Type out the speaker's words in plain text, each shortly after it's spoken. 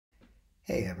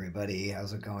Hey everybody,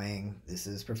 how's it going? This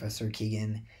is Professor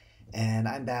Keegan, and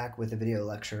I'm back with a video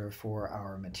lecture for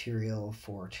our material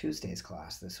for Tuesday's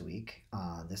class this week.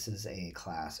 This is a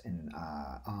class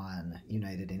on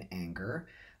United in Anger,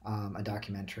 a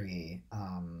documentary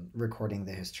recording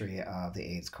the history of the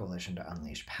AIDS Coalition to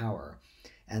Unleash Power.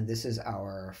 And this is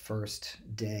our first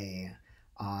day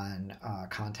on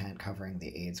content covering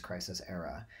the AIDS crisis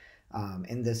era.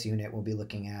 In this unit, we'll be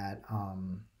looking at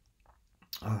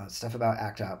stuff about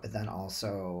ACT UP, but then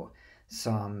also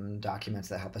some documents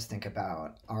that help us think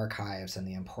about archives and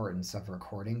the importance of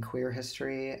recording queer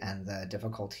history and the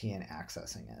difficulty in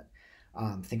accessing it.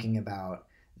 Thinking about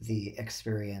the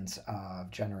experience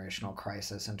of generational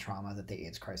crisis and trauma that the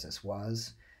AIDS crisis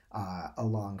was,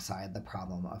 alongside the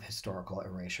problem of historical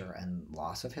erasure and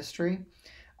loss of history.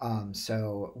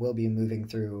 So we'll be moving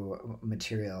through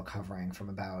material covering from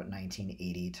about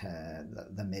 1980 to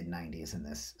the mid 90s in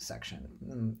this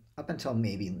section, up until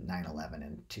maybe 9/11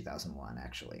 in 2001,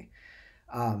 actually.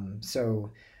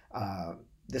 So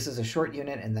this is a short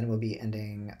unit, and then we'll be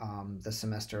ending the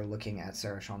semester looking at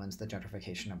Sarah Schulman's The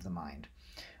Gentrification of the Mind.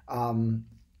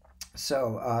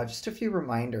 Just a few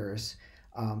reminders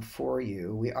for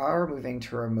you. We are moving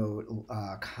to remote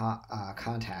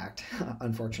contact,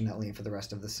 unfortunately, for the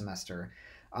rest of the semester.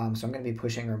 So I'm going to be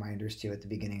pushing reminders to you at the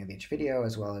beginning of each video,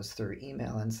 as well as through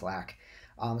email and Slack.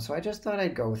 So I just thought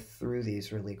I'd go through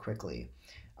these really quickly.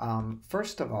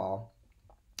 First of all,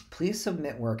 please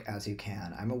submit work as you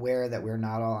can. I'm aware that we're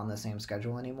not all on the same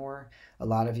schedule anymore. A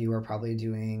lot of you are probably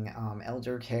doing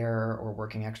elder care or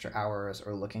working extra hours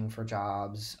or looking for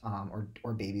jobs or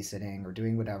babysitting or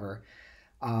doing whatever.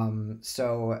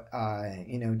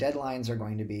 Deadlines are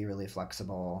going to be really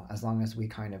flexible as long as we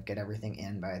kind of get everything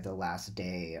in by the last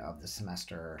day of the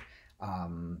semester.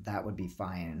 That would be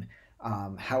fine.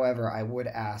 However, I would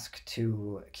ask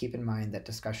to keep in mind that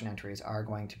discussion entries are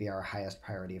going to be our highest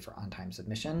priority for on-time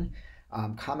submission.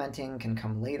 Commenting can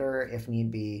come later if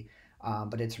need be,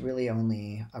 but it's really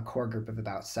only a core group of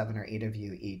about 7 or 8 of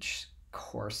you each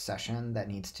course session that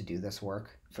needs to do this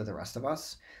work for the rest of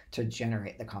us to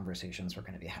generate the conversations we're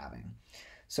going to be having.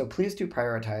 So please do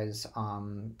prioritize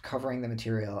covering the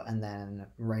material and then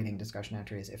writing discussion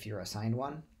entries if you're assigned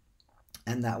one.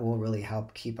 And that will really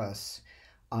help keep us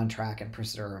on track and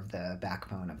preserve the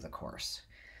backbone of the course.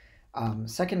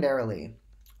 Secondarily,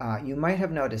 you might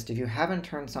have noticed if you haven't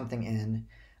turned something in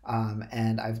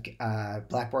and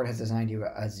Blackboard has assigned you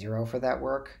a 0 for that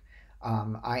work,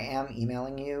 I am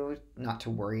emailing you, not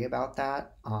to worry about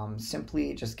that.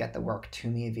 Simply just get the work to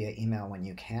me via email when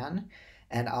you can,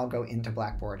 and I'll go into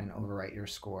Blackboard and overwrite your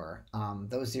score.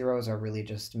 Those zeros are really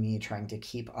just me trying to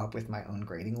keep up with my own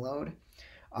grading load.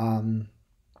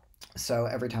 So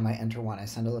every time I enter one, I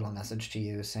send a little message to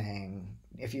you saying,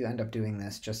 if you end up doing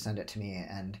this, just send it to me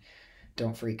and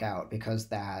don't freak out, because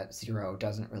that 0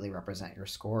 doesn't really represent your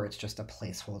score. It's just a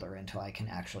placeholder until I can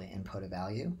actually input a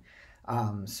value.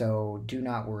 So do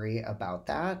not worry about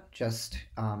that. Just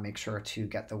make sure to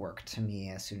get the work to me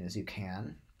as soon as you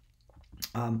can.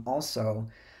 Also,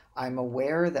 I'm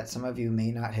aware that some of you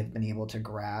may not have been able to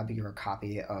grab your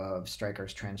copy of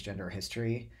Stryker's Transgender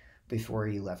History before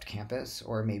you left campus,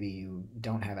 or maybe you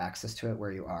don't have access to it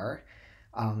where you are.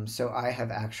 So I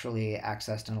have actually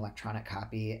accessed an electronic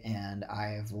copy, and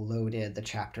I've loaded the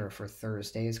chapter for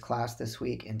Thursday's class this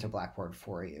week into Blackboard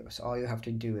for you. So all you have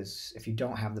to do is, if you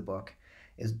don't have the book,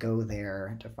 is go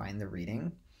there to find the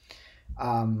reading.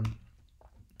 And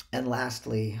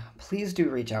lastly, please do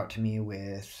reach out to me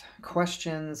with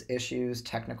questions, issues,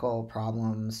 technical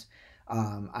problems.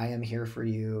 I am here for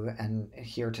you and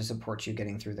here to support you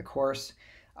getting through the course.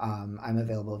 I'm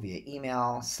available via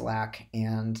email, Slack,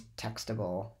 and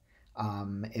Textable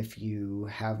if you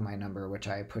have my number, which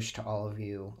I pushed to all of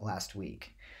you last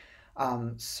week.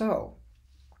 So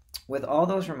with all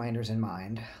those reminders in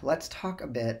mind, let's talk a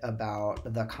bit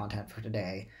about the content for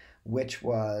today, which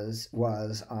was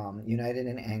United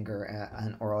in Anger,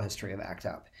 an oral history of ACT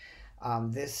UP.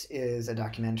 This is a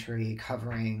documentary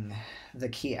covering the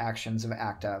key actions of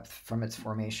ACT UP from its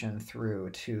formation through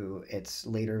to its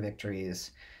later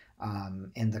victories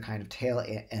in the kind of tail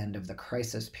end of the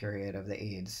crisis period of the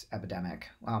AIDS epidemic.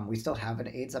 We still have an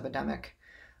AIDS epidemic.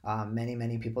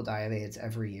 Many people die of AIDS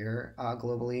every year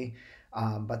globally,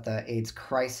 but the AIDS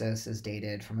crisis is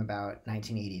dated from about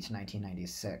 1980 to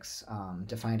 1996,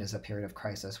 defined as a period of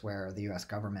crisis where the US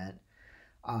government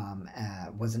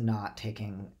was not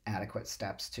taking adequate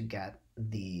steps to get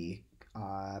the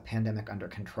pandemic under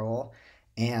control.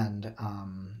 And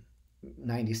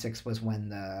 96 was when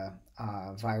the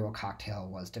viral cocktail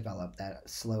was developed that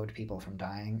slowed people from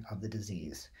dying of the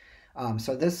disease.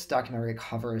 So this documentary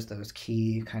covers those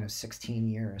key kind of 16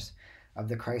 years of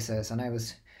the crisis, and I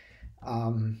was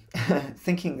um,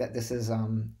 thinking that this is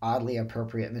oddly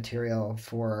appropriate material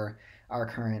for our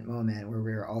current moment, where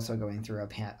we're also going through a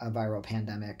viral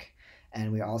pandemic,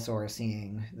 and we also are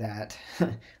seeing that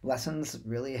lessons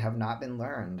really have not been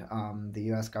learned. The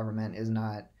U.S. government is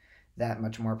not that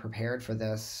much more prepared for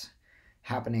this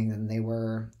happening than they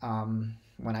were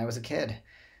when I was a kid.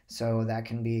 So that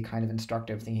can be kind of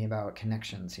instructive thinking about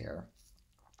connections here.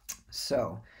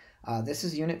 So, this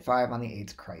is Unit 5 on the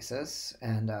AIDS crisis,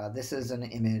 and this is an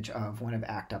image of one of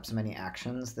ACT UP's many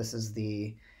actions. This is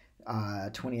the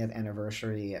 20th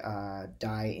anniversary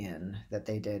die in that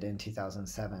they did in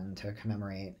 2007 to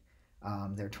commemorate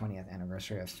their 20th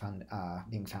anniversary of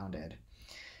being founded.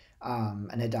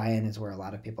 And a die in is where a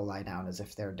lot of people lie down as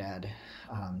if they're dead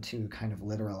to kind of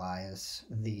literalize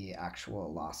the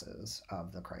actual losses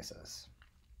of the crisis.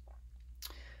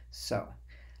 So,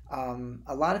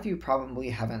 a lot of you probably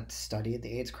haven't studied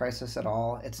the AIDS crisis at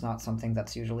all. It's not something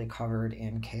that's usually covered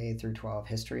in K through 12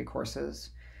 history courses.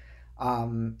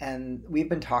 And we've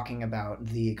been talking about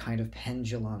the kind of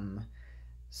pendulum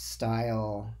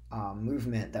style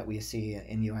movement that we see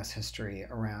in US history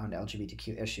around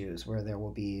LGBTQ issues, where there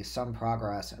will be some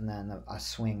progress and then a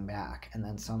swing back, and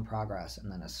then some progress and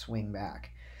then a swing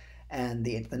back. And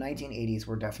the 1980s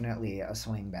were definitely a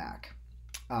swing back.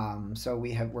 So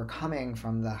we're coming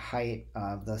from the height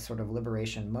of the sort of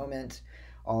liberation moment.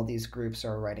 All these groups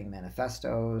are writing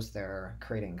manifestos. They're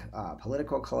creating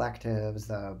political collectives.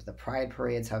 The pride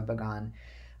parades have begun.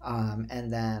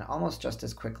 And then almost just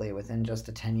as quickly, within just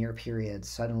a 10-year period,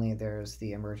 suddenly there's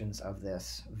the emergence of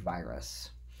this virus.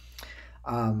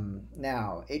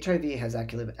 Now, HIV has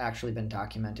actually been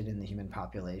documented in the human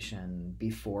population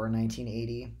before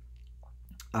 1980.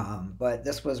 But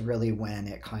this was really when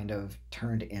it kind of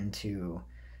turned into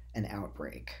an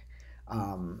outbreak.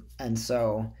 And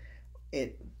so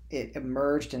it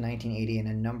emerged in 1980 in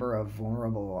a number of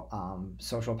vulnerable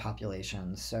social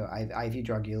populations. So IV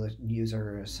drug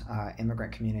users,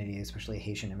 immigrant communities, especially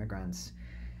Haitian immigrants,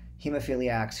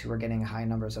 hemophiliacs who were getting high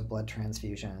numbers of blood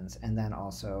transfusions, and then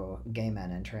also gay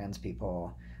men and trans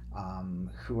people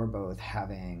who were both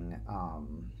having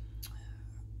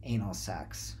anal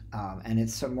sex, and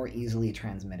it's so more easily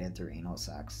transmitted through anal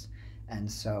sex, and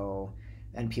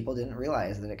people didn't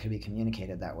realize that it could be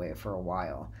communicated that way for a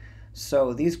while.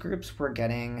 So these groups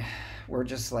were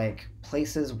just like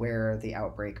places where the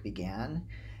outbreak began,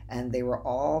 and they were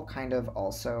all kind of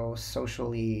also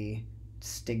socially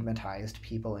stigmatized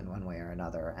people in one way or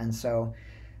another. And so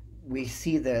we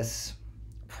see this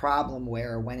problem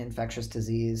where when infectious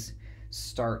disease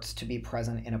starts to be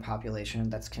present in a population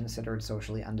that's considered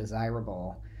socially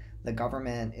undesirable, the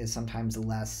government is sometimes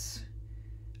less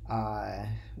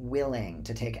willing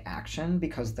to take action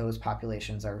because those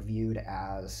populations are viewed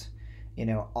as,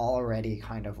 already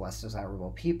kind of less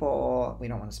desirable people. We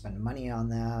don't want to spend money on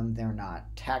them. They're not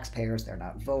taxpayers. They're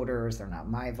not voters. They're not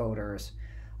my voters.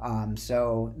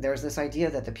 So there's this idea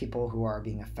that the people who are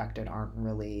being affected aren't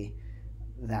really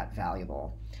that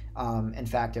valuable. In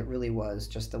fact, it really was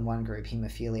just the one group,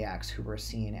 hemophiliacs, who were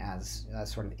seen as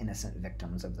sort of innocent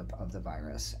victims of the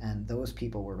virus, and those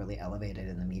people were really elevated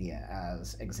in the media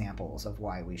as examples of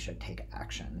why we should take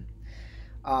action.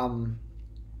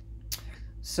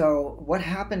 So what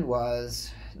happened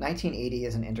was 1980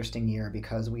 is an interesting year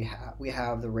because we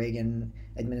have the Reagan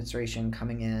administration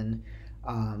coming in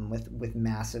with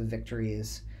massive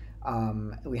victories.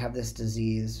 We have this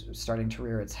disease starting to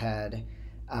rear its head.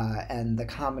 And the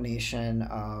combination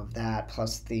of that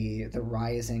plus the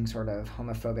rising sort of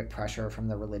homophobic pressure from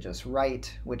the religious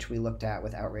right, which we looked at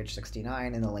with Outrage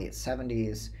 69 in the late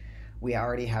 70s, we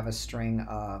already have a string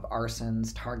of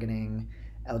arsons targeting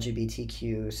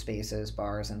LGBTQ spaces,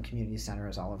 bars, and community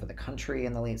centers all over the country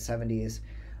in the late 70s.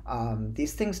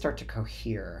 These things start to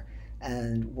cohere.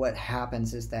 And what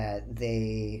happens is that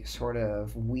they sort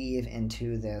of weave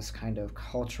into this kind of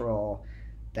cultural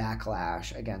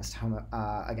backlash against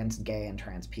gay and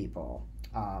trans people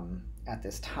at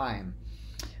this time.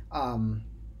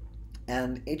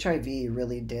 And HIV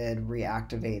really did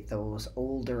reactivate those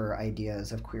older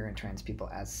ideas of queer and trans people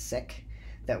as sick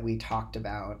that we talked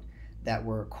about, that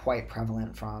were quite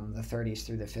prevalent from the 30s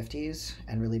through the 50s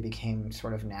and really became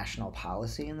sort of national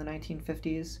policy in the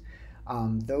 1950s.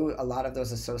 Though a lot of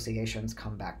those associations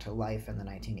come back to life in the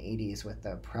 1980s with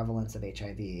the prevalence of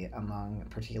HIV among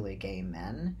particularly gay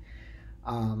men.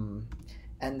 And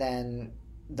then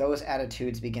those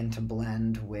attitudes begin to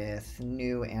blend with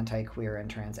new anti-queer and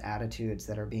trans attitudes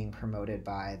that are being promoted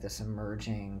by this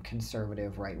emerging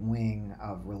conservative right wing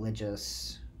of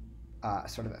religious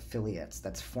sort of affiliates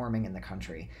that's forming in the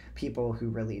country, people who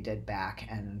really did back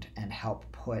and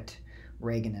help put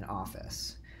Reagan in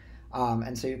office.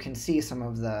 And so you can see some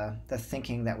of the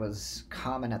thinking that was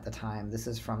common at the time. This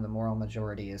is from the Moral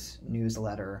Majorities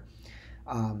newsletter.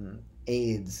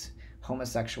 AIDS,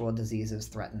 homosexual diseases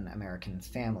threaten American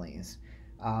families.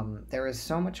 There is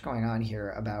so much going on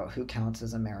here about who counts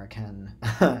as American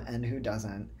and who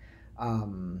doesn't.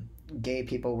 Gay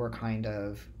people were kind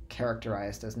of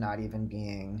characterized as not even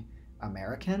being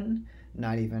American,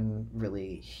 not even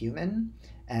really human,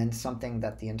 and something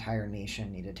that the entire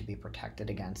nation needed to be protected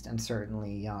against, and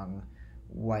certainly young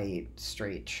white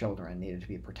straight children needed to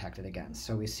be protected against.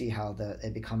 So we see how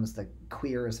it becomes the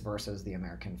queers versus the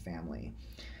American family.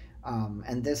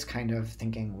 And this kind of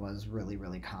thinking was really,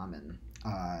 really common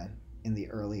in the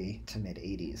early to mid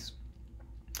 80s.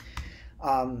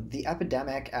 The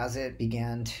epidemic, as it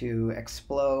began to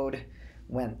explode,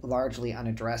 went largely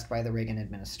unaddressed by the Reagan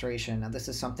administration. Now, this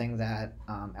is something that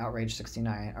Outrage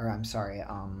 69, or I'm sorry,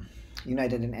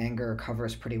 United in Anger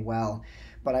covers pretty well.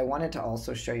 But I wanted to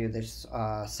also show you this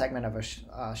segment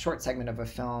of short segment of a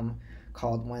film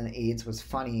called When AIDS Was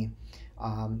Funny,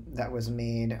 that was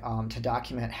made to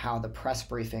document how the press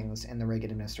briefings in the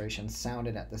Reagan administration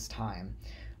sounded at this time.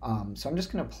 So I'm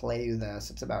just going to play you this.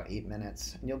 It's about 8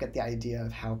 minutes, and you'll get the idea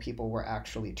of how people were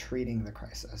actually treating the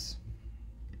crisis.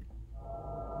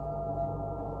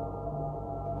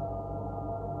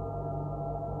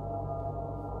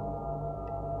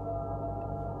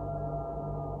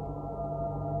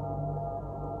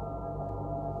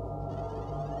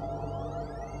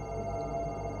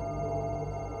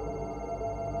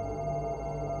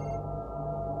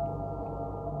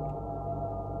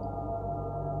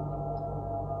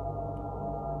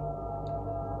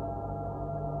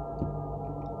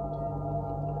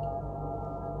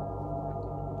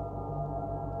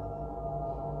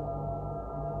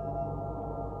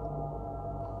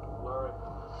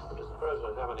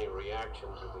 Any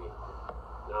reaction to the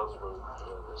announcement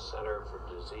of the Center for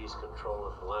Disease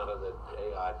Control in Atlanta that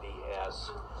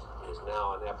AIDS is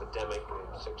now an epidemic in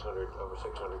over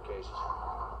 600 cases,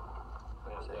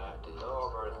 and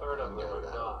over a third of them have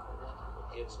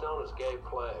died. It's known as gay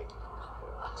plague.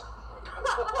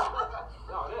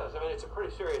 No, it is. I mean, it's a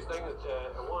pretty serious thing that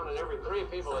 1 in every 3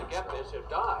 people that get this have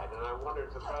died, and I wondered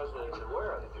if the president is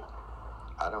aware of it.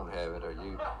 I don't have it. Are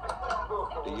you?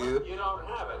 Do you? You don't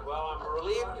have it. Well, I'm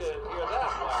relieved to hear that,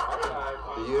 Larry.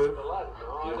 Do you? Delighted.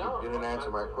 No, I don't. You didn't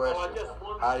answer my question.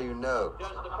 How do you know?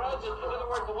 Does the president, in other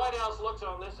words, the White House looks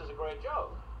on this as a great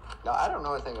joke. No, I don't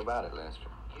know anything about it, Lester.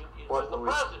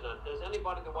 Does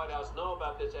anybody in the White House know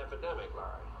about this epidemic,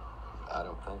 Larry? I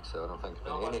don't think so. I don't think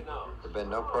there's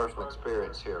been no personal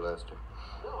experience here, Lester.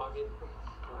 No, I mean,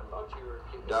 I thought you were...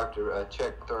 I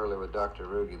checked thoroughly with Dr.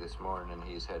 Ruge this morning, and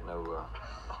he's had no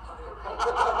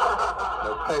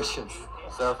patients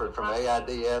suffered from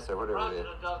AIDS or whatever it is.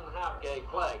 The president doesn't have gay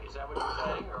plague. Is that what you're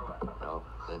saying, or what? No,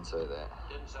 didn't say that.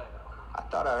 Didn't say that. I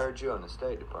thought I heard you on the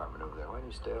State Department over there. Why do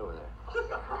you stay over there?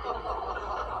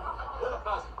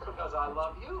 Because I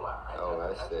love you, Larry. Oh,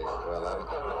 I see. Well,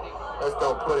 let's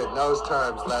don't put it in those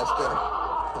terms, Lester.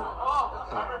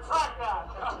 I retract that.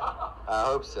 I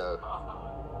hope so.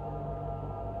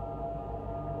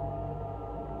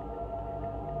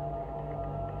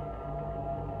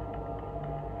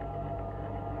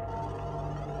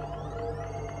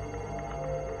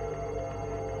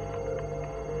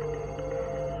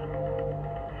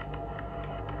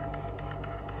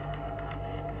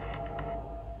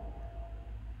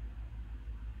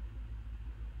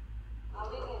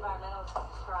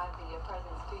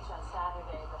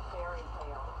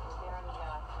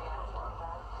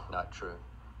 Not true.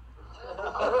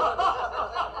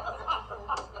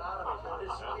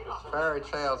 Fairy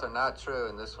tales are not true,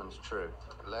 and this one's true.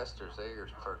 Lester's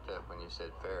ears perked up when you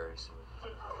said fairies. He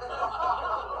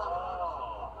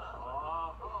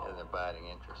has an abiding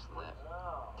interest in that.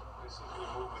 This is the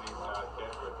movement in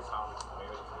Denver at the Conference of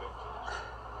Mayors Convention.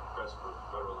 Press for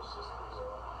federal assistance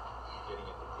getting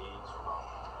at the AIDS from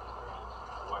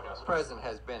the White House. The president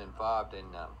has been involved in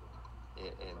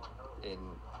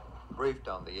briefed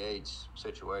on the AIDS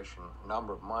situation a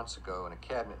number of months ago in a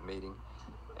cabinet meeting,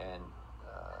 and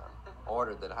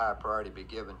ordered that high priority be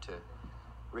given to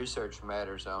research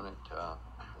matters on it. The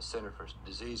Center for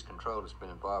Disease Control has been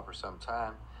involved for some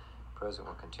time. The president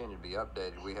will continue to be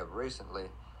updated. We have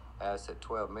recently asked that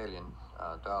 $12 million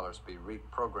be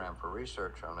reprogrammed for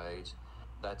research on AIDS.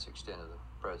 That's the extent of the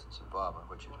president's involvement,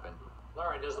 which has been...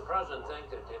 Larry, does the president think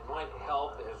that it might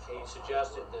help if he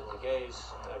suggested that the gays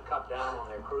cut down on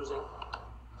their cruising?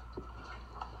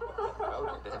 Told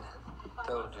you, didn't I?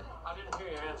 Told you. I didn't hear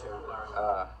your answer,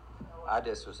 Larry. I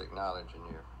just was acknowledging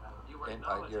You were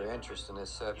acknowledging your it. interest in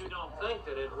this You subject. don't think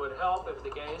that it would help if the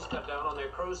gays cut down on their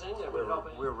cruising? It would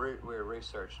help. We're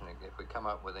researching it. If we come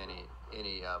up with any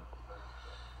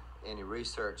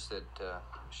research that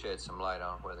sheds some light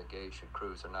on whether gays should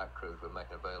cruise or not cruise, we'll make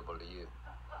it available to you.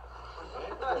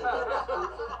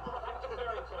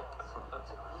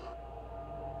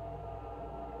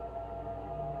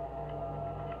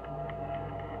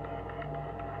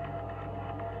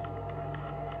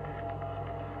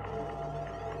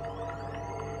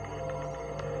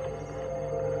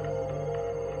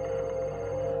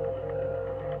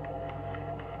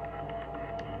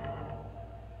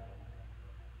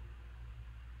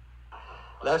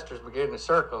 Lester's beginning to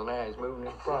circle now. He's moving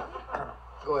in front.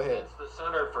 Go ahead. It's the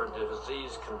Center for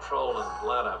Disease Control in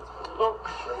Atlanta.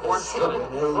 Reports An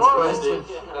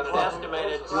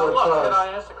estimated. You were Look, close. did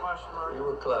I ask a question, Mark? You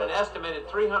were close. An estimated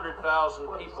 300,000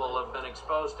 people have been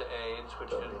exposed to AIDS,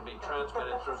 which can be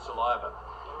transmitted through saliva.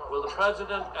 Will the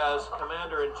president, as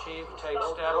commander-in-chief, take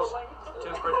steps to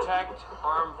protect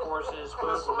armed forces,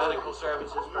 food, and medical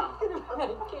services from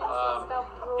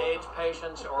AIDS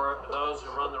patients or those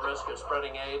who run the risk of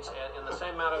spreading AIDS, in the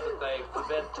same manner that they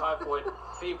forbid typhoid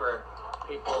fever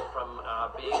people from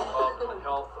being involved in the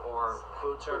health or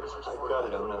food services? I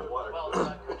don't know. Well,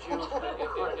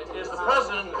 is the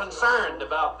president concerned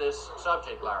about this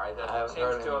subject, Larry? That I haven't seems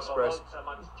heard to him have express evoked so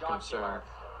much concern. jocular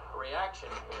reaction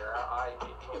here. I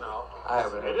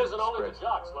haven't heard It isn't him only the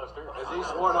express. jocks, Lester. Has he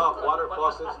sworn off water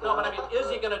faucets? No, but I mean, is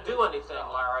he going to do anything,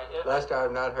 Larry? Lester, I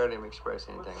have not heard him express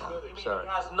anything. I'm sorry.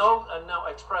 He has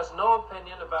expressed no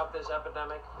opinion about this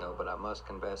epidemic. No, but I must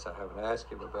confess I haven't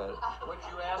asked him about it. Would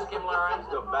you ask him, Larry? He's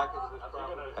going back into this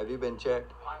problem. Have you been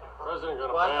checked? President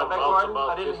gonna What? I ban beg mouth to pardon?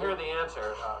 mouth I didn't hear kissing. the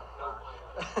answer.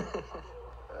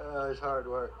 It's hard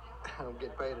work. I don't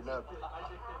get paid enough.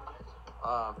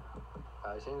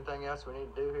 Is there anything else we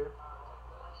need to do here?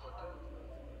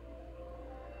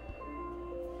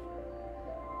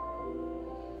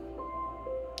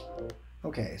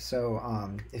 Okay, so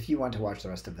if you want to watch the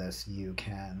rest of this, you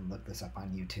can look this up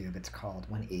on YouTube. It's called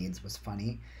When AIDS Was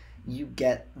Funny. You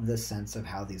get the sense of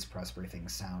how these press briefings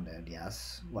sounded,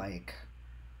 yes? Like,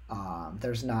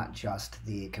 there's not just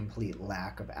the complete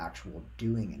lack of actual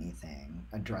doing anything,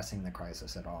 addressing the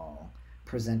crisis at all,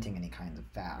 presenting any kinds of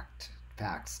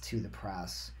facts to the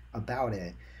press about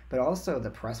it, but also the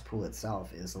press pool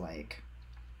itself is like,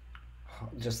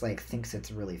 just like thinks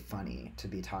it's really funny to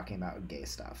be talking about gay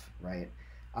stuff, right?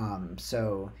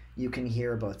 So you can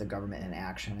hear both the government in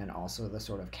action and also the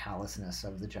sort of callousness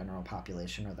of the general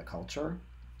population or the culture,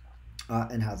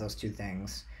 and how those two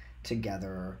things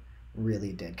together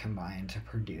really did combine to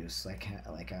produce like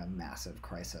a massive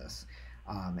crisis.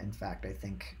 In fact, I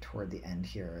think toward the end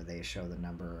here they show the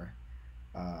number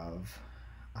of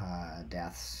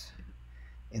deaths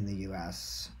in the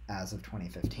U.S. as of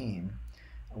 2015,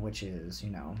 which is,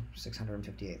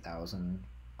 658,000,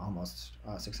 almost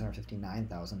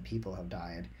 659,000 people have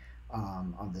died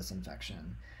of this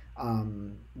infection,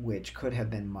 which could have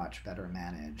been much better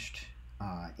managed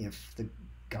if the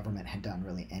government had done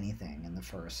really anything in the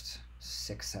first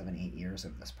 6, 7, 8 years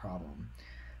of this problem.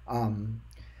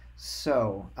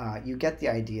 So you get the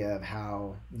idea of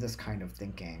how this kind of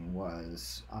thinking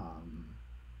was,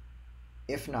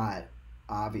 if not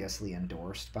obviously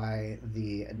endorsed by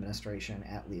the administration,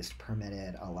 at least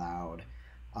permitted, allowed,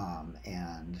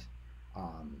 and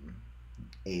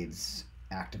AIDS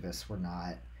activists were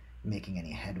not making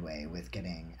any headway with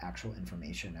getting actual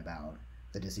information about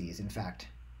the disease. In fact,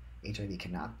 HIV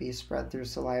cannot be spread through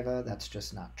saliva. That's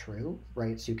just not true,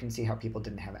 right? So you can see how people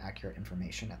didn't have accurate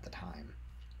information at the time.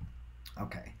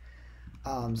 Okay,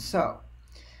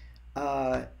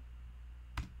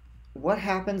 what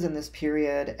happens in this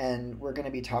period, and we're going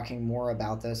to be talking more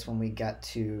about this when we get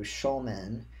to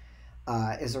Schulman,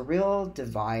 is a real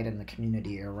divide in the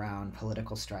community around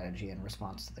political strategy in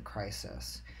response to the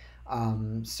crisis.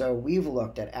 So we've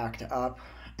looked at ACT UP,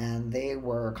 and they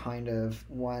were kind of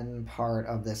one part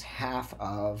of this half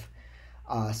of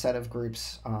set of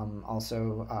groups,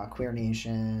 also Queer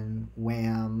Nation,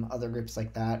 WHAM, other groups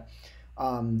like that,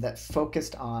 that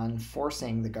focused on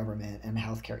forcing the government and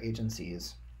healthcare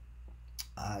agencies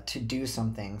to do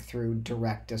something through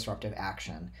direct disruptive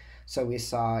action. So we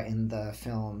saw in the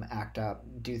film ACT UP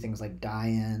do things like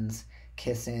die-ins,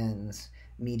 kiss-ins,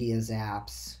 media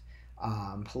zaps,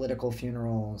 political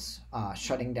funerals,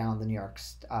 shutting down the New York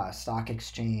Stock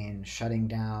Exchange, shutting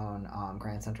down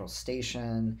Grand Central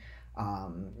Station,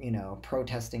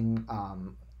 protesting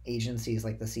agencies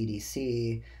like the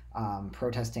CDC,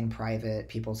 protesting private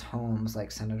people's homes,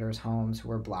 like senators' homes,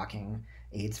 who are blocking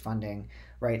AIDS funding,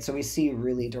 right? So we see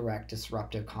really direct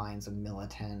disruptive kinds of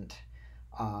militant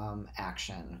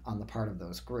action on the part of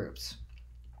those groups.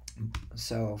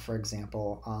 So, for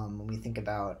example, when we think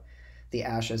about the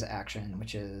Ashes Action,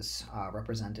 which is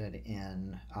represented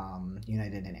in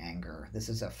United in Anger, this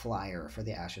is a flyer for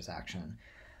the Ashes Action.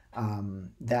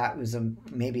 That was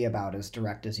maybe about as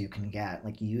direct as you can get,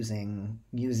 like using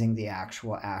the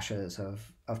actual ashes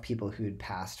of people who'd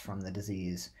passed from the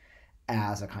disease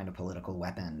as a kind of political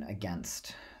weapon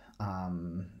against.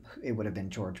 It would have been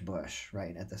George Bush,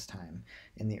 right, at this time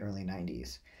in the early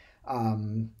 90s.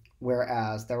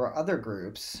 Whereas there were other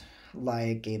groups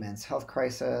like Gay Men's Health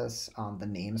Crisis, the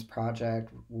Names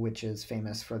Project, which is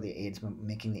famous for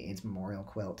making the AIDS memorial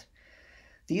quilt.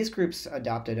 These groups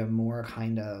adopted a more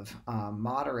kind of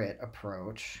moderate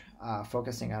approach,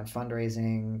 focusing on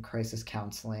fundraising, crisis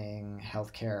counseling,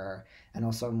 healthcare, and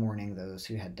also mourning those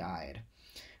who had died.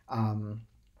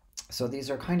 So these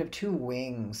are kind of two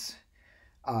wings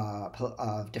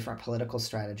of different political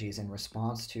strategies in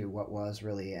response to what was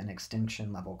really an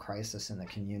extinction level crisis in the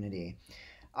community.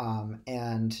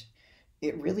 And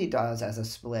it really does, as a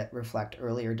split, reflect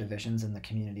earlier divisions in the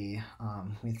community.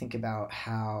 We think about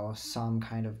how some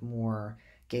kind of more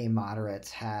gay moderates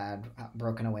had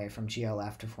broken away from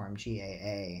GLF to form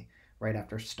GAA right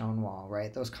after Stonewall,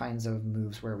 right? Those kinds of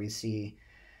moves where we see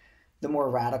the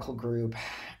more radical group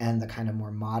and the kind of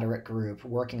more moderate group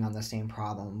working on the same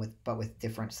problem but with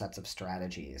different sets of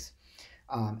strategies.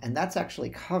 And that's actually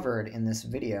covered in this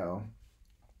video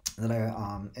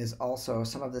that is also,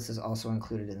 some of this is also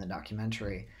included in the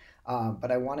documentary. But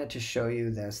I wanted to show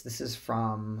you this. This is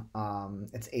from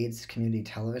it's AIDS Community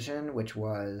Television, which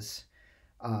was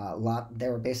they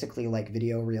were basically like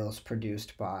video reels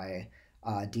produced by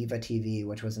Diva TV,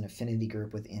 which was an affinity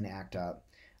group within ACT UP.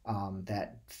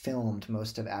 That filmed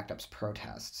most of ACT UP's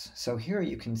protests. So here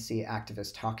you can see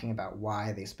activists talking about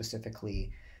why they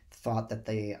specifically thought that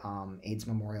the AIDS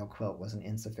memorial quilt was an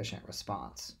insufficient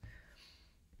response.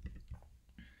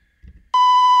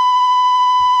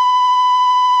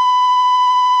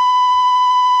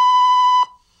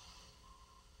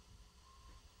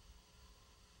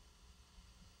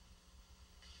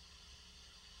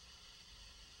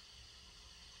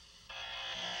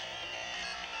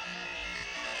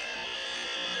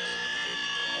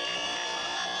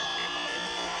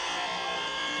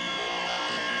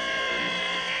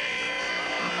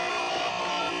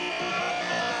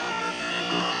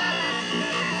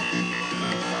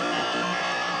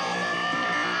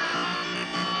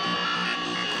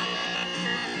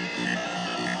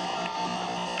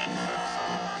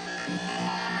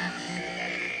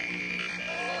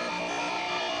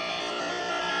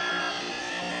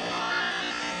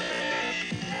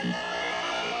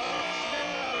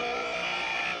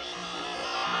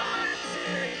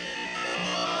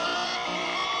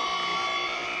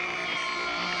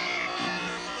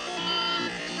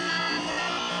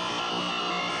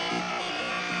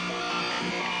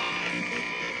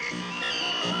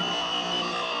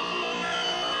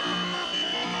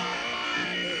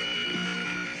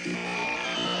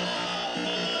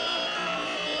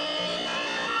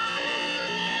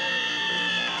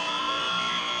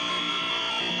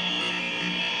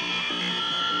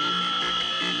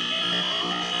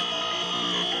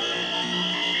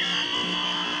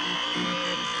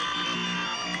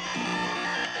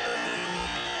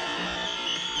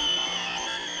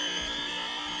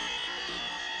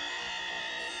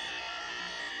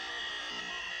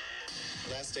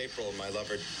 Last April, my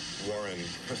lover Warren.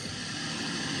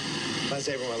 Last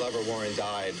April, my lover Warren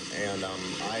died, and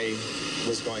I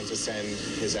was going to send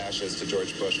his ashes to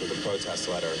George Bush with a protest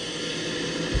letter.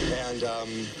 And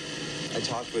I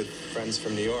talked with friends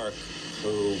from New York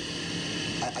who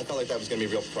I felt like that was going to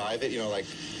be real private, you know, like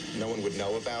no one would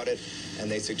know about it. And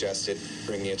they suggested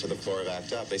bringing it to the floor of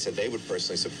ACT UP. They said they would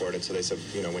personally support it. So they said,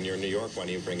 you know, when you're in New York, why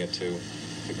don't you bring it to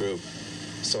the group?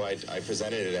 So I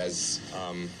presented it as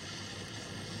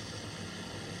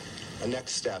a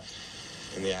next step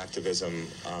in the activism.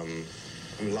 I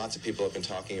mean, lots of people have been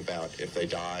talking about if they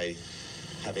die,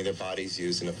 having their bodies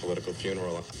used in a political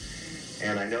funeral.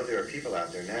 And I know there are people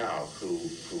out there now who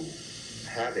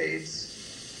have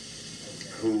AIDS,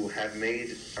 who have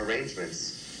made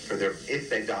arrangements for their, if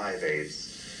they die of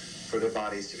AIDS, for their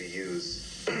bodies to be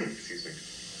used, excuse me,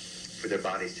 for their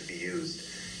bodies to be used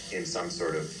in some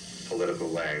sort of political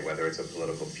way, whether it's a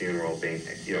political funeral, being,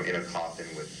 you know, in a coffin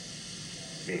with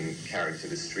being carried to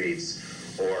the streets,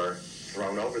 or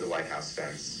thrown over the White House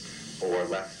fence, or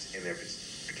left in their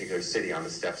particular city on the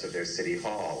steps of their city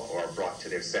hall or brought to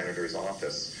their senator's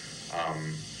office.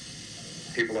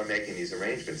 People are making these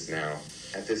arrangements now.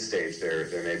 At this stage, there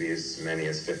may be as many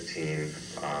as 15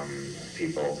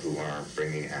 people who are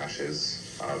bringing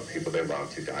ashes of people they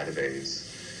loved who died of AIDS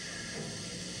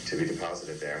to be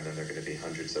deposited there, and then there are going to be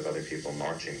hundreds of other people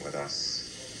marching with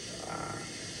us,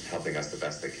 helping us the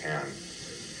best they can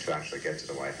to actually get to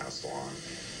the White House lawn,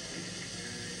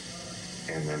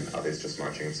 and then others just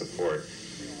marching in support.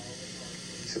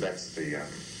 So that's the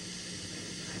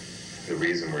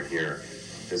reason we're here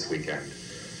this weekend.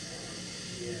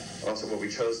 Also, well, we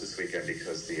chose this weekend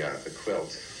because the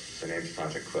quilt, the Names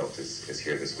Project quilt, is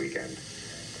here this weekend,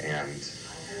 and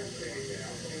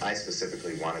I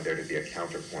specifically wanted there to be a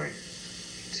counterpoint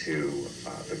to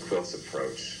the quilt's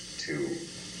approach to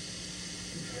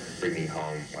bringing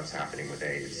home what's happening with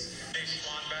AIDS.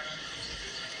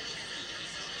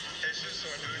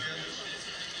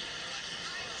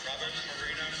 Robert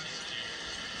Farina,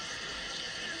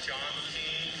 John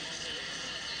Keane,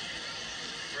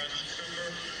 Brent Cooper,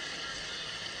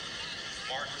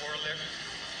 Mark Orlick,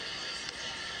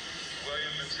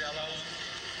 William Mazzello,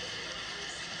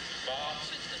 Bob,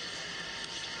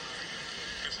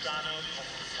 Gustavo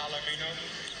Palomino,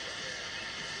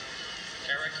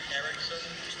 Eric Erickson,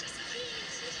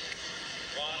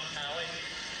 Ron Halley,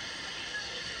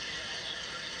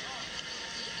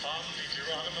 Tom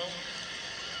DiGeronimo,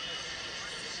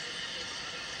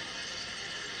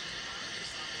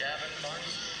 Gavin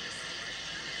Bunch,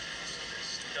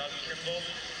 Doug Kimball,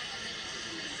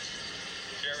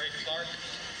 Jerry Clark,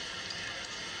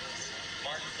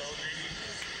 Mark Bovey,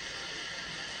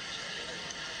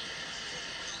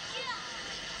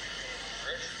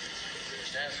 Rick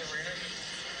Nazarena,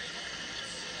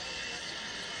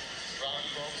 Ron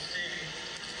Goldstein,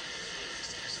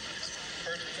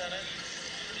 Kurt Bennett,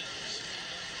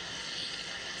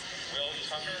 Will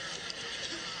Tucker,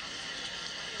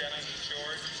 Dennis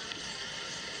George,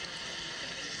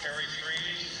 Harry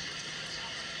Freeze,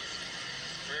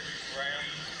 Rick Graham,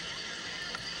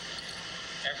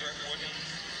 Everett Wooden,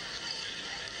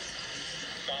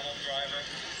 Donald Driver,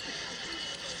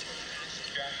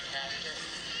 Jack Castor,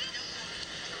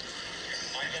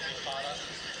 Michael Zapata,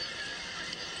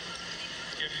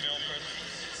 Kim Milford,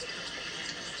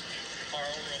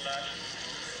 Carl Roulette,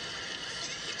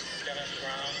 Dennis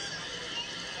Brown.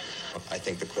 I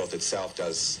think the quilt itself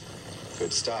does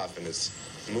good stuff and is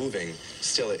moving.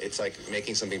 Still, it's like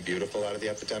making something beautiful out of the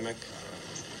epidemic.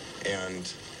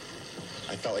 And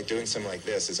I felt like doing something like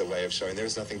this is a way of showing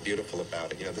there's nothing beautiful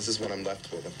about it. You know, this is what I'm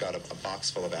left with. I've got a box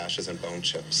full of ashes and bone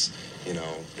chips. You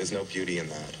know, there's no beauty in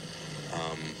that.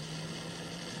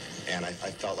 And I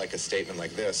felt like a statement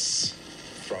like this,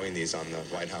 throwing these on the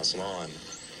White House lawn,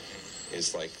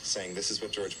 is like saying this is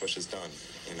what George Bush has done.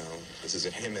 You know, this is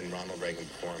what him and Ronald Reagan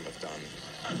before him have done.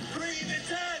 Bring the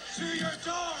dead to your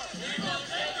door. We won't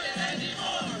take it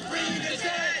anymore. Bring the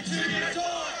dead to your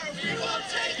door. We won't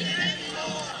take it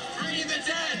anymore. Bring the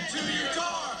dead to your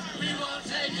door. We won't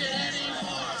take it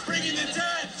anymore. Bringing the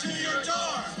dead to your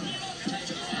door.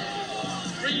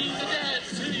 Bringing the dead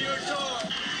to your door.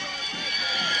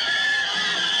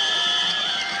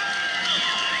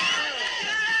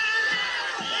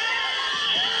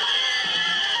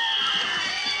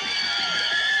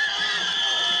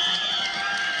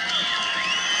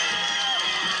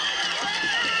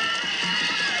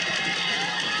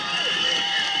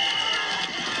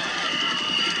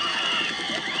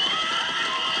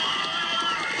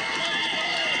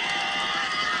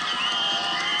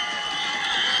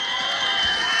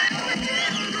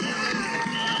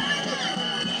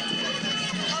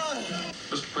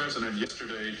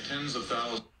 Yesterday, tens of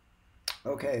thousands.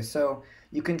 Okay, so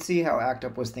you can see how ACT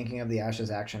UP was thinking of the Ashes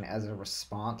action as a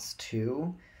response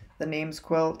to the names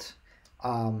quilt,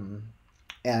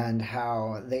 and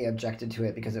how they objected to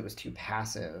it because it was too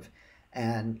passive.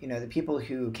 And, you know, the people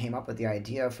who came up with the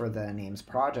idea for the names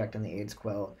project and the AIDS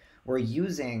quilt were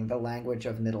using the language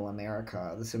of Middle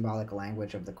America, the symbolic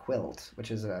language of the quilt, which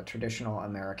is a traditional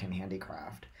American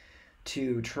handicraft,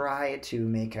 to try to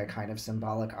make a kind of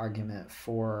symbolic argument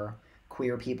for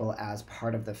queer people as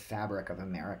part of the fabric of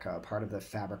America, part of the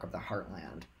fabric of the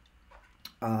heartland.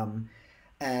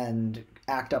 And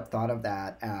ACT UP thought of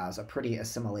that as a pretty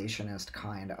assimilationist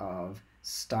kind of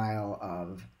style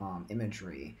of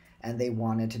imagery. And they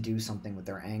wanted to do something with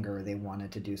their anger. They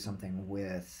wanted to do something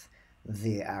with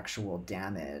the actual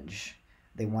damage.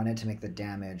 They wanted to make the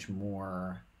damage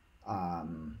more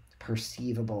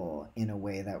perceivable in a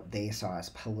way that they saw as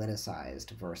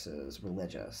politicized versus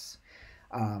religious.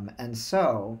 And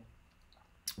so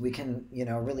we can, you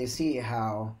know, really see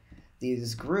how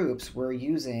these groups were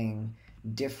using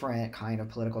different kind of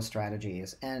political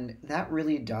strategies. And that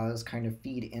really does kind of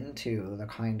feed into the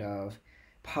kind of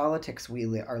politics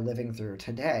we are living through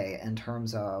today in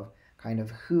terms of kind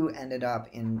of who ended up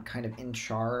in kind of in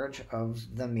charge of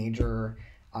the major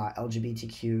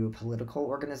LGBTQ political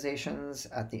organizations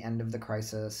at the end of the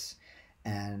crisis,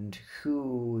 and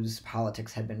whose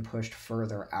politics had been pushed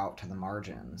further out to the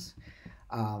margins.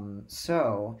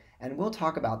 And we'll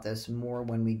talk about this more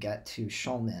when we get to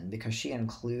Schulman, because she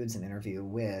includes an interview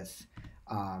with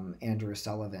Andrew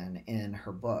Sullivan in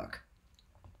her book.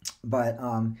 But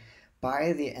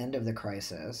by the end of the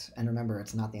crisis, and remember,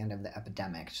 it's not the end of the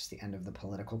epidemic, it's just the end of the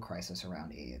political crisis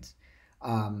around AIDS,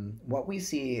 what we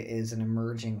see is an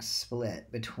emerging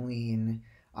split between,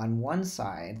 on one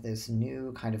side, this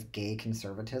new kind of gay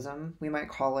conservatism, we might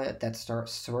call it, that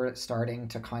starting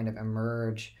to kind of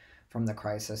emerge from the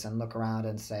crisis and look around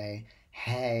and say,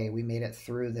 hey, we made it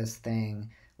through this thing.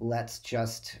 Let's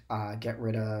just get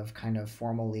rid of kind of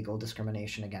formal legal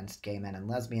discrimination against gay men and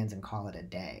lesbians and call it a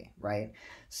day, right?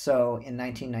 So in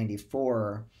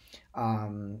 1994,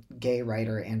 gay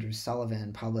writer Andrew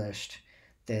Sullivan published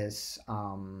this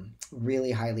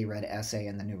really highly read essay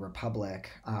in the New Republic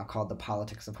called The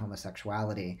Politics of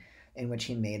Homosexuality, in which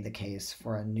he made the case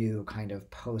for a new kind of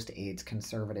post-AIDS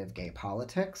conservative gay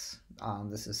politics.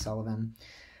 This is Sullivan.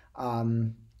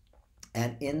 And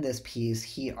in this piece,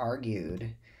 he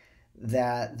argued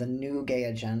that the new gay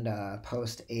agenda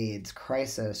post-AIDS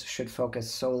crisis should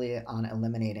focus solely on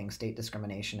eliminating state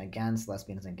discrimination against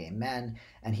lesbians and gay men,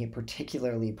 and he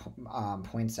particularly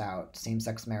points out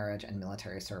same-sex marriage and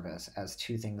military service as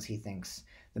two things he thinks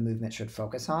the movement should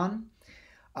focus on.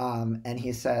 And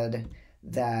he said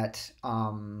that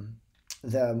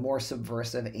the more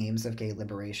subversive aims of gay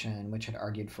liberation, which had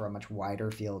argued for a much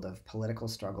wider field of political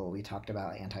struggle, we talked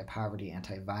about anti-poverty,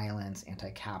 anti-violence,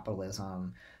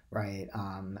 anti-capitalism, right?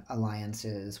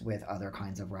 Alliances with other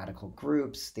kinds of radical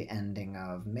groups, the ending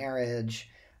of marriage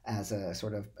as a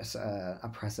sort of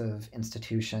oppressive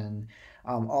institution.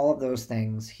 All of those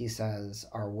things, he says,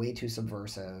 are way too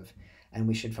subversive, and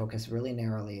we should focus really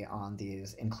narrowly on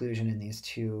these inclusion in these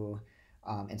two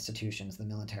institutions, the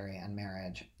military and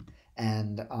marriage.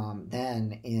 And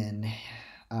then in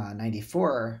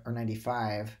 94 or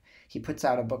 95, he puts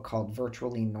out a book called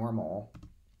Virtually Normal,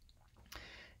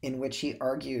 in which he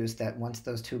argues that once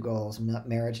those two goals,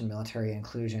 marriage and military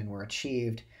inclusion, were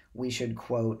achieved, we should,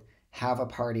 quote, have a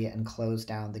party and close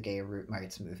down the gay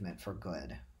rights movement for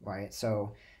good, right?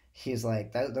 So he's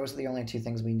like, those are the only two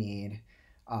things we need.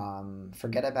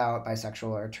 Forget about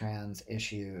bisexual or trans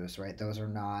issues, right? Those are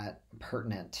not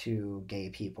pertinent to gay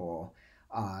people.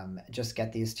 Just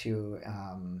get these two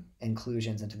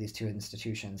inclusions into these two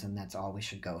institutions, and that's all we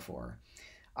should go for.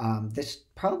 This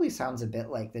probably sounds a bit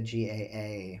like the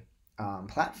GAA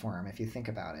platform, if you think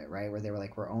about it, right? Where they were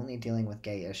like, we're only dealing with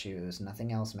gay issues,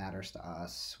 nothing else matters to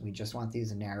us. We just want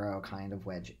these narrow kind of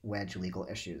wedge legal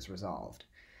issues resolved.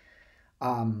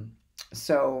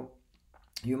 So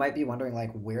you might be wondering,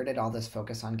 like, where did all this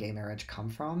focus on gay marriage come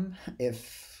from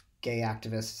if gay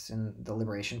activists in the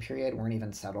liberation period weren't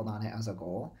even settled on it as a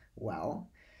goal? Well,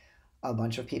 a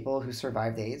bunch of people who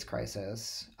survived the AIDS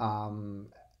crisis kind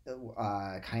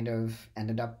of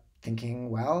ended up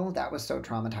thinking, well, that was so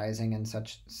traumatizing and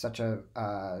such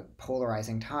a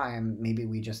polarizing time. Maybe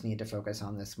we just need to focus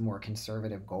on this more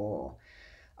conservative goal.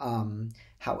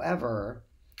 However,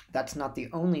 that's not the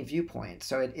only viewpoint.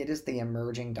 So it is the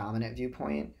emerging dominant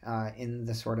viewpoint in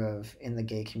the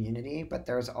gay community, but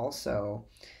there's also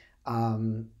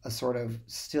a sort of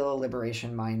still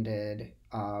liberation-minded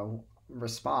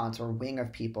response or wing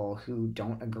of people who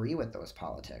don't agree with those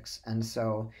politics. And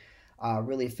so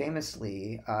really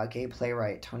famously, gay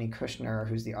playwright Tony Kushner,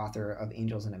 who's the author of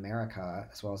Angels in America,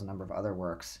 as well as a number of other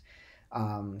works,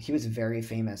 he was very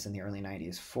famous in the early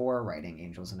 90s for writing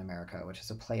Angels in America, which is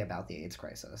a play about the AIDS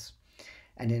crisis.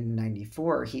 And in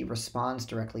 94, he responds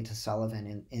directly to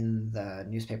Sullivan in the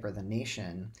newspaper The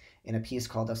Nation in a piece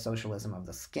called A Socialism of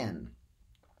the Skin.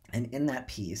 And in that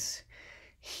piece,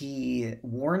 he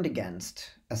warned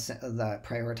against the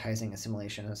prioritizing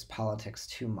assimilationist politics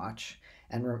too much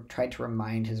and tried to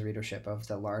remind his readership of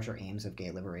the larger aims of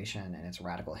gay liberation and its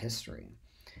radical history.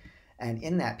 And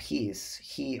in that piece,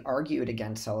 he argued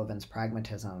against Sullivan's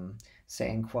pragmatism,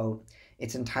 saying, quote,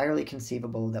 "It's entirely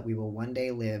conceivable that we will one day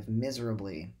live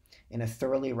miserably in a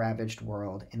thoroughly ravaged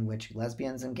world in which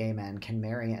lesbians and gay men can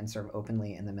marry and serve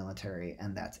openly in the military,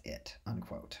 and that's it,"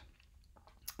 unquote.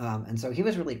 And so he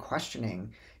was really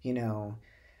questioning,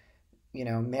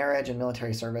 marriage and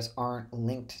military service aren't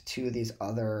linked to these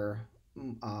other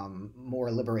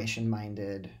more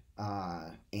liberation-minded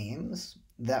aims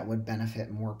that would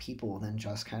benefit more people than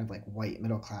just kind of like white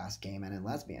middle class gay men and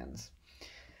lesbians.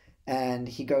 And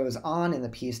he goes on in the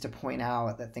piece to point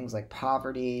out that things like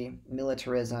poverty,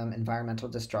 militarism, environmental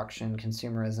destruction,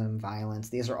 consumerism, violence,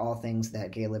 these are all things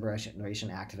that gay liberation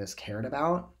activists cared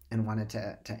about and wanted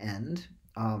to end.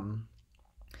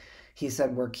 He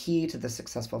said were key to the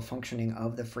successful functioning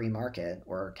of the free market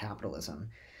or capitalism,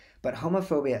 but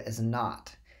homophobia is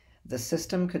not. The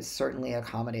system could certainly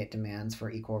accommodate demands for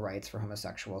equal rights for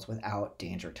homosexuals without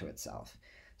danger to itself.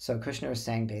 So Kushner is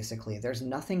saying basically there's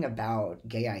nothing about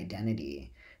gay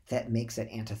identity that makes it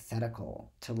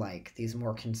antithetical to like these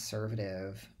more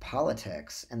conservative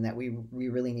politics, and that we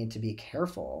really need to be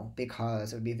careful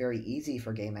because it would be very easy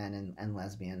for gay men and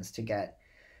lesbians to get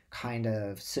kind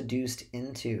of seduced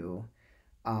into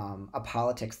a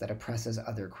politics that oppresses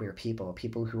other queer people,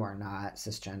 people who are not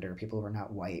cisgender, people who are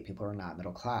not white, people who are not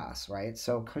middle class, right?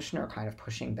 So Kushner kind of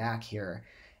pushing back here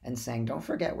and saying, don't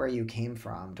forget where you came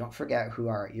from. Don't forget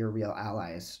who your real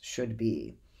allies should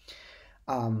be.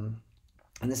 And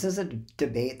this is a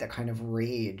debate that kind of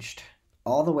raged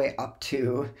all the way up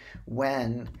to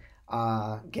when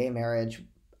gay marriage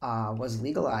was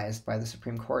legalized by the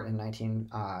Supreme Court in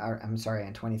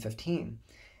 2015.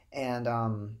 And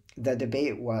the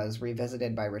debate was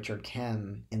revisited by Richard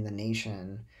Kim in The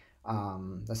Nation,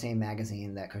 the same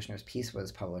magazine that Kushner's piece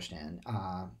was published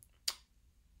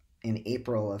in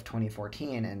April of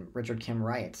 2014. And Richard Kim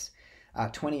writes,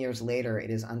 20 years later, it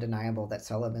is undeniable that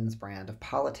Sullivan's brand of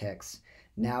politics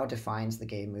now defines the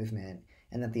gay movement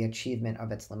and that the achievement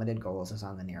of its limited goals is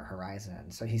on the near horizon.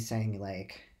 So he's saying,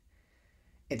 like,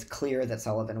 it's clear that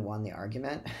Sullivan won the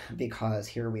argument because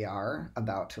here we are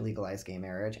about to legalize gay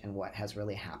marriage and what has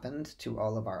really happened to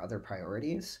all of our other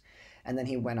priorities. And then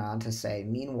he went on to say,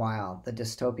 meanwhile, the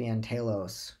dystopian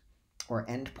telos or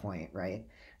endpoint, right,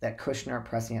 that Kushner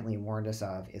presciently warned us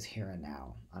of is here and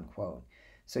now, unquote.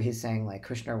 So he's saying like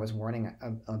Kushner was warning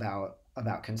about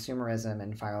consumerism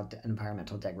and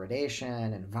environmental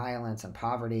degradation and violence and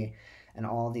poverty and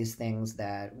all these things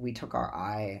that we took our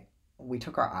eyes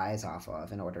off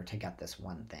of in order to get this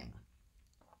one thing.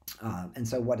 And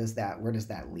so where does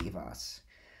that leave us?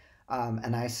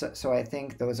 So I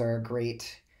think those are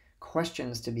great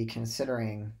questions to be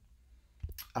considering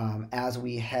as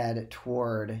we head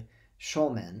toward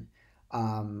Schulman.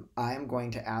 I'm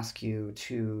going to ask you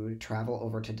to travel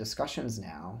over to discussions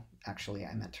now. Actually,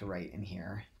 I meant to write in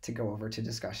here to go over to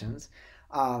discussions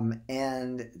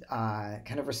and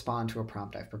kind of respond to a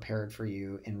prompt I've prepared for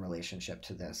you in relationship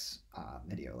to this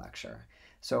video lecture.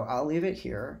 So I'll leave it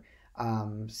here.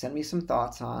 Send me some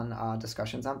thoughts on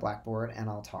discussions on Blackboard, and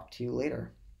I'll talk to you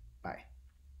later.